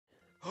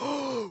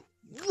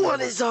What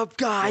is up,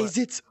 guys?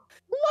 It's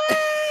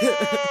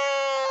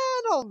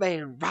Little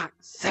Man Rock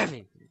 7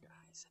 here,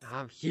 guys. And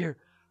I'm here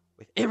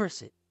with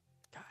Emerson,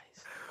 guys.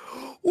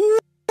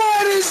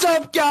 What is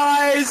up,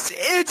 guys?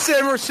 It's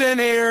Emerson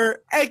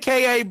here,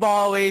 aka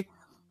Bali,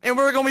 and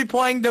we're gonna be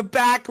playing the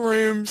back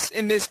rooms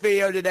in this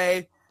video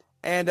today.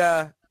 And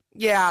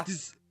yeah,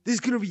 This is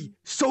gonna be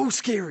so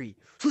scary.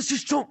 So let's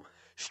just jump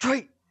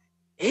straight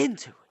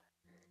into it.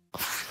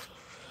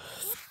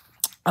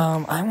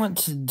 I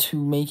wanted to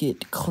make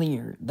it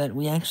clear that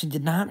we actually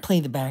did not play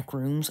the back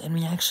rooms, and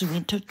we actually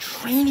went to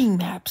training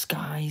maps,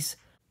 guys,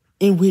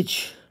 in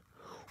which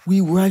we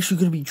were actually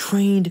going to be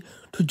trained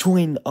to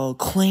join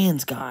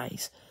clans,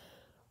 guys.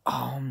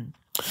 So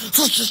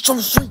let's just jump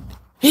straight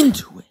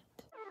into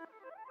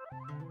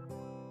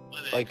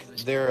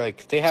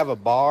it. They have a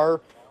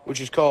bar which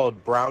is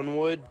called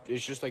Brownwood.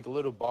 It's just like a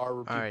little bar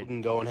where people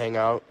can go and hang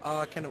out.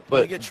 Can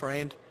we get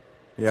trained?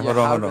 Yeah, hold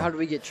on. How do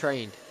we get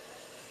trained?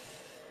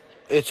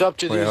 It's up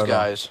to these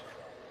guys.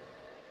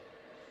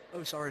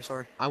 Oh, sorry.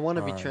 I want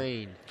to be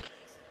trained.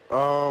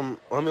 Let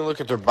me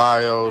look at their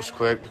bios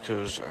quick,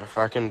 because if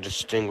I can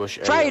distinguish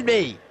Train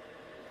me!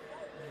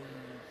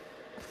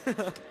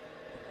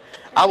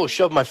 I will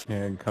shove my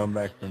And come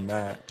back from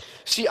that.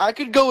 See, I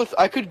could go with the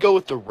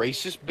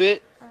racist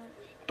bit,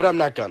 but I'm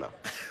not gonna.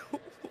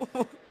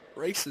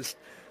 Racist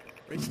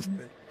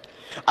bit.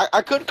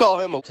 I could call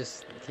him a Can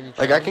you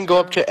I can go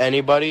up to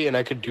anybody and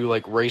I could do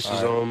like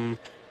racism,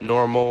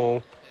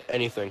 normal,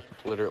 anything,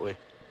 literally.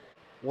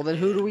 Well, then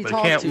who do we But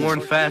talk can't to?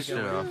 warn fast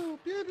enough.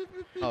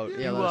 Oh,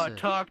 yeah, You listen.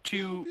 talk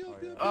to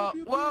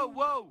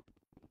whoa.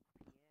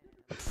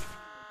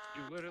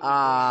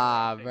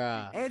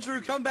 Bruh. Andrew,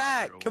 come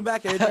back,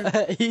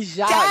 Andrew. He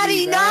shot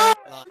Daddy, me, no!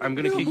 I'm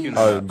gonna kick you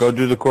now. Go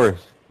do the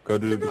course. Go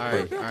do the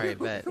course. Alright,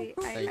 bet.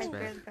 Thanks,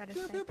 man.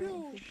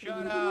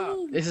 Shut up.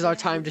 This is our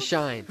time to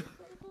shine.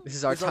 This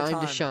is our time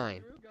to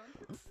shine.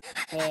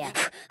 Yeah.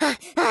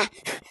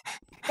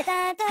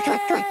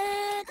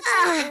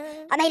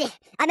 I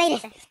made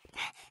it.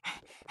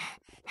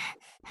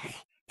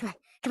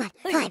 Come on,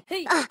 climb.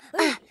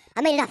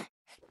 I made it up. We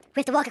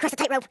have to walk across the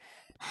tightrope.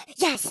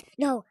 Yes.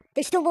 No,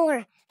 there's still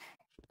more.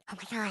 Oh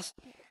my gosh.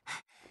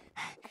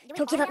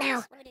 Don't give up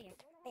now.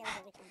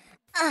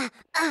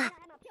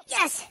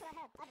 Yes.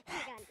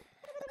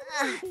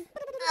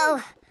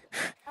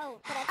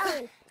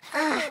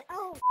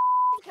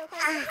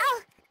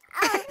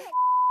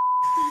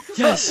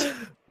 Yes!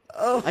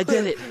 Oh, I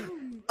did it.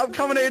 I'm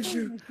coming,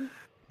 Andrew.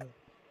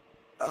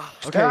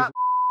 Okay.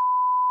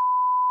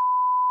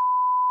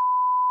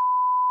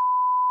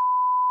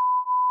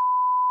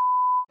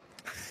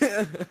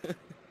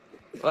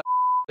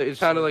 It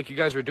sounded like you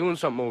guys were doing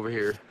something over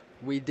here.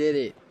 We did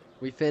it.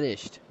 We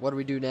finished. What do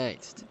we do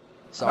next?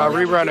 I'll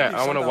Sorry. rerun it.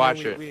 I want to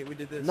watch it. We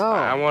did this. No.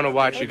 I want to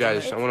watch you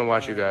guys. No,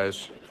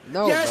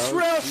 Yes, bro.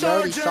 real You already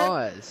sergeant! saw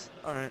us.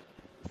 Alright.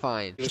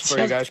 Fine. This for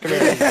you guys. Come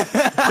here.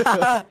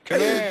 Come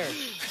here.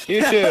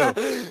 You too.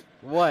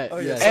 What? Oh,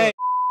 Yes. Hey,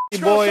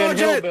 Drill boy and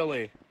sergeant!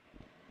 hillbilly.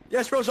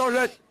 Yes, real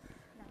sergeant.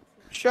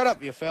 Shut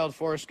up, you failed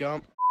Forrest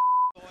Gump.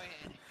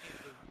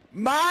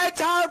 My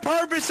entire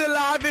purpose in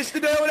life is to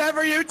do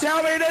whatever you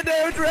tell me to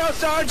do, drill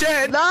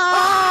sergeant.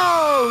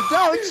 No!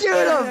 Don't shoot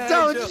him! Yeah,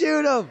 Don't Jill.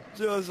 shoot him!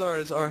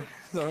 Sorry.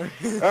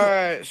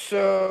 Alright,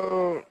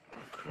 so...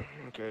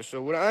 Okay,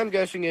 so what I'm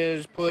guessing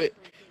is put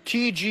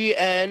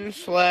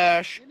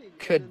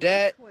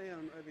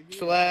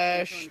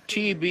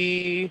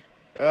TGN/cadet/TB,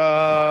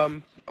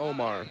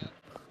 Omar.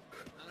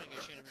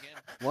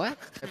 What?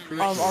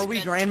 Are we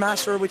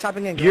grandmaster? Are we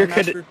typing in You're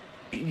grandmaster?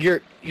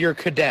 You're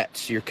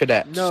cadets. You're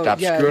cadets. No, Stop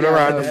yeah, screwing yeah,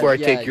 around no, before I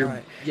yeah, take your...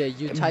 Alright. Yeah,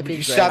 you type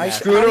in Stop grandmaster.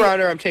 screwing around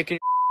or I'm taking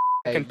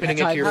Hey, and putting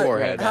you it to your type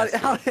forehead.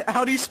 grandmaster.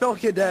 How do you spell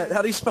cadet?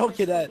 How do you spell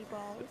cadet?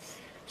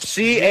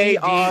 CADET.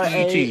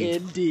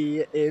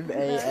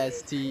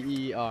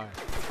 CRANDMASTER.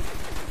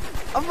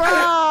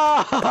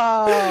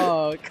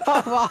 Bro!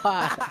 Come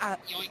on!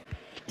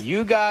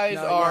 You guys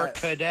No, are yes.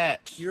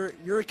 cadets.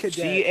 You're a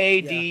cadet.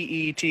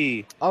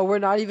 CADET. Oh, we're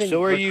not even.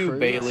 So are you, recruits?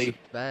 Bailey.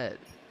 Bet.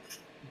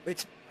 Yeah.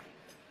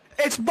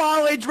 It's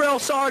Barley, drill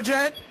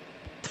sergeant.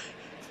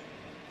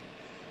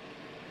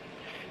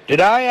 Did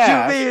I Shoot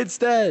ask? me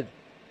instead!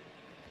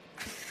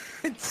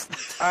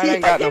 I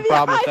ain't got no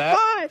problem with that.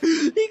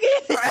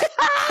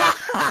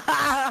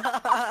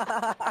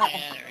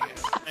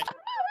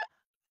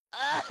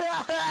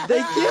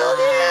 They killed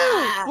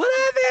you! What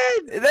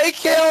happened? They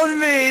killed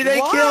me. They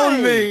killed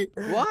me.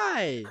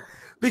 Why?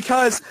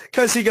 Because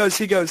he goes,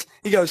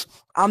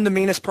 I'm the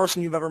meanest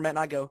person you've ever met. And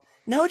I go,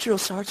 no, drill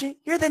sergeant,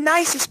 you're the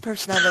nicest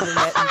person I've ever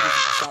met.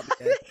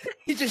 And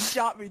he just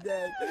shot me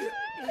dead.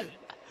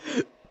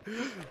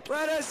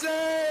 Let us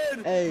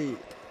in. Hey,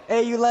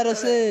 you let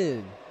us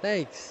in.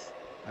 Thanks.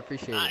 I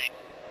appreciate it.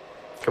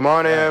 Come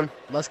on in.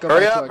 Let's go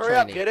Hurry back up, to our hurry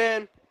up, training.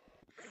 get in.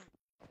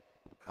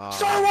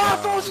 Sir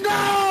Waffles,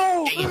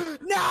 no!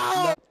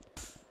 No!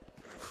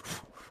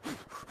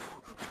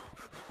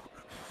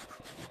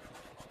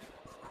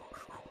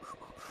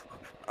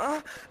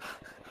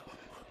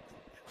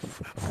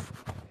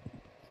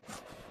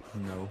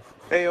 No.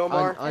 Hey,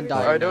 Omar. undiagnosed.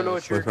 I don't know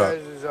what your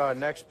What's guys'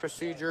 next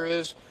procedure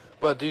is,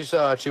 but these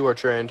two are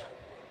trained.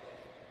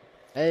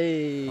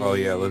 Hey. Oh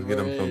yeah, let's get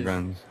him some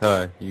guns.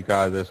 Hey, you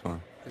got this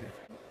one.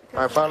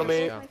 Alright, follow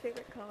me. My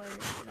favorite color,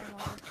 and I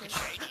want this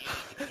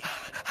too.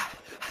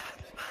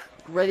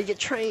 Ready to get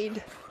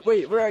trained.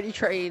 Wait, we're already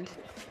trained.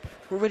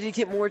 We're ready to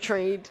get more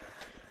trained.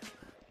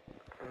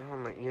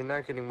 You're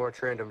not getting more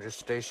trained. I'm just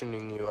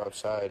stationing you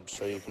outside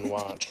so you can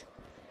watch.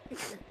 Hey,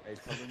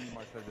 tell them you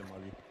my cousin,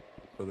 Muggy.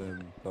 So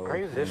then, Are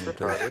you this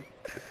retarded?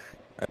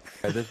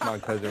 Hey, this is my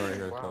cousin right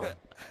here. Wow.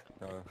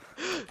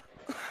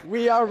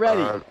 We are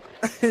ready.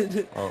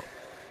 Oh,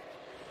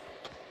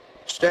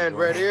 Stand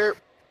right here.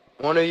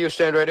 One of you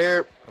stand right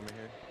here. come in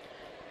here.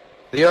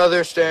 The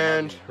other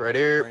stand right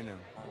here. Train him.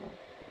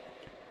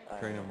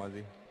 Train him,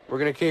 Muzzy. We're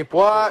gonna keep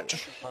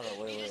watch.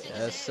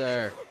 Yes,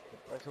 sir.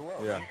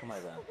 Yeah.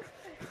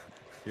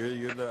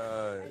 You're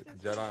the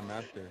Jedi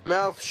Master.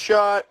 Mouth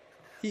shut.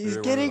 He's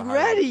You're getting one of the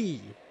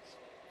ready.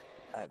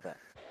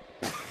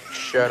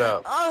 Shut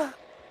up.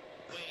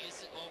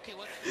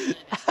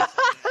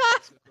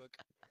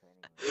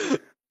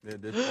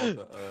 This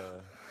called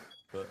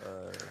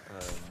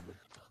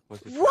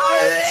what's it?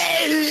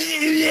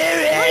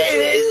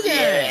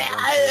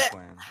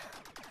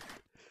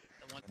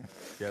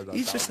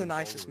 He's just the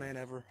nicest man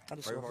ever. I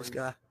just love this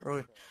guy.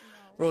 Really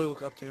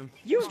look up to him.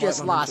 You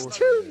just lost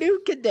 2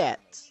 new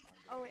cadets.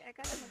 Oh wait, I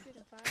got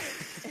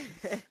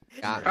 105.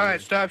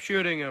 Alright, stop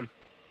shooting him.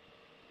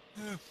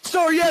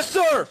 Sir, yes,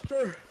 sir!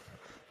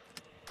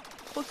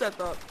 What's that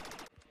thought?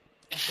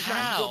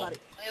 How? Why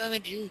would I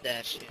do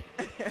that shit?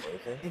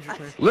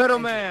 Little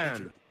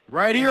man.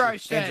 Right here, I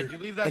said. Andrew,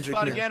 You leave that Andrew,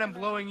 spot come here. again, I'm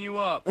blowing you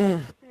up.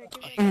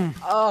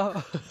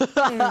 Oh.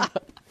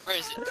 Where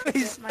is it?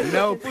 Please,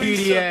 No please,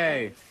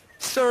 PDA.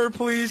 Sir,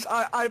 please,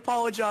 I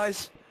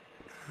apologize.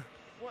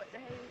 What the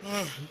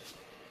hell?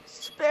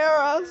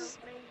 Spare us.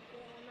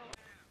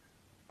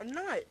 I'm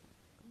not.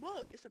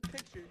 Look, it's a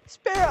picture.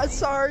 Spare us,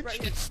 Sarge.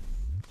 He's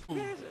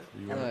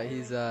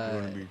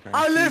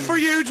I live for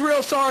you,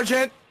 drill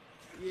sergeant.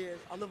 Yeah,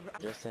 I live.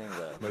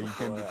 But you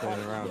can't be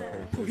playing around.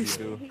 Please.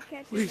 If you He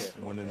can't do Please. that.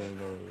 do, one of them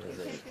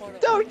goes.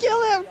 Don't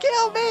kill him.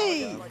 Kill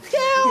me.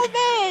 Kill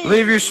me.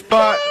 Leave your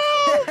spot.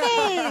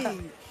 Kill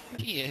me.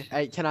 Yeah.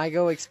 Hey, can I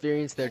go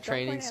experience their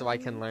training so I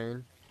can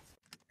learn?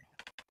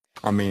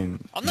 I mean,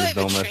 I'm not just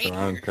even don't mess trained.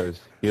 around because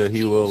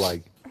he will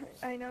like.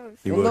 I know.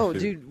 He Well, will no, shoot.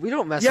 dude, we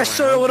don't mess Yes,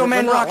 around. sir, little We're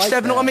man not rock like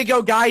 7. that. Let me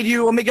go guide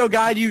you. Let me go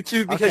guide you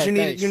too, because Okay, you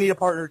thanks. need a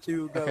partner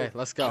to go. Okay,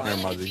 let's go. Here,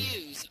 I'm Muzzy.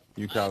 confused.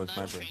 You tell the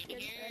sniper.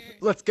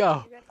 Let's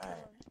go.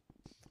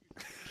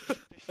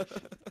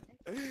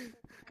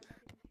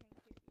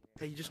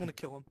 Hey, you just want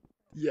to kill him.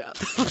 Yeah.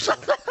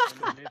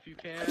 If you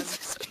can.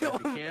 If you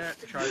can't,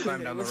 try to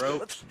climb down the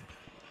ropes.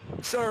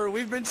 Sir,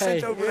 we've been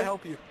sent Hey. over to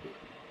help you.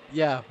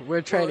 Yeah,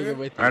 we're training him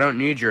with you. I don't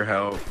need your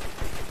help.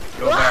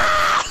 Go back.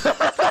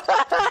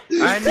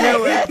 I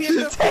knew it.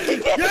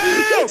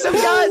 Take some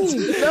guns!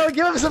 No,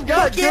 give him some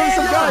guns! Give him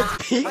some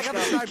guns! I got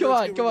the sniper, Come on,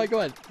 let's come on, go. come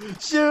on!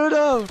 Shoot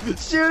him!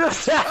 Shoot him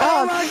down!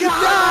 Oh my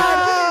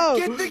God!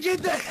 No!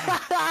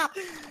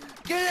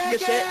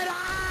 Get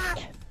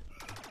it!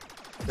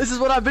 This is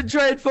what I've been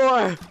trained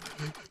for!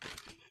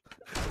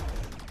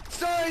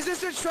 Sir, is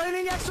this a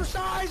training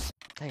exercise?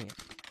 Dang it.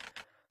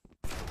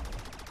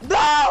 No!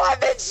 I've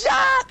been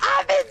shot!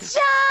 I've been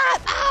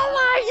shot! Oh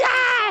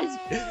my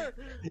gosh!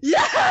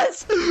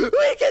 Yes!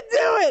 We can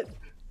do it!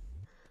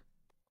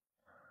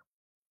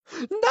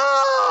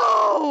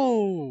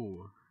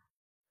 No!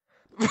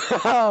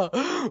 Bro,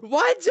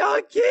 why'd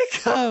y'all kick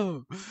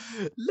him?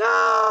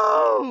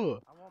 No!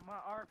 I want my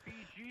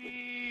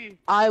RPG.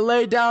 I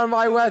lay down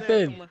my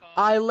weapon.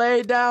 I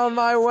lay down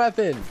my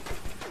weapon.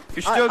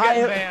 You're still I-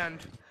 getting banned.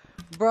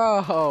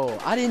 Bro,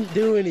 I didn't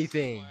do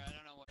anything.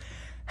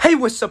 Hey,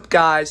 what's up,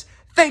 guys?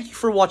 Thank you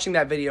for watching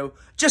that video.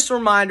 Just a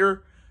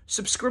reminder,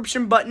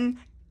 subscription button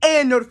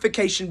and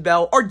notification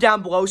bell are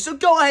down below, so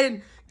go ahead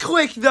and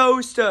click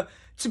those to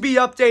be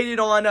updated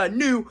on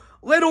new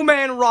Little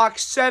Man Rock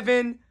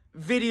 7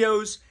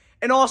 videos.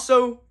 And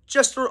also,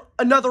 just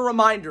another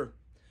reminder,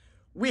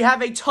 we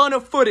have a ton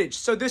of footage,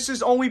 so this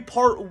is only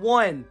part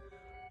 1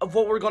 of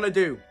what we're going to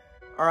do.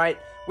 Alright?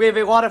 We have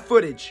a lot of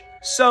footage,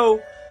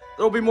 so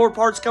there will be more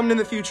parts coming in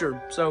the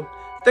future. So,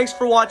 thanks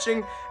for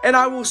watching, and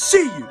I will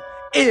see you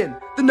in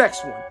the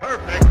next one.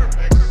 Perfect.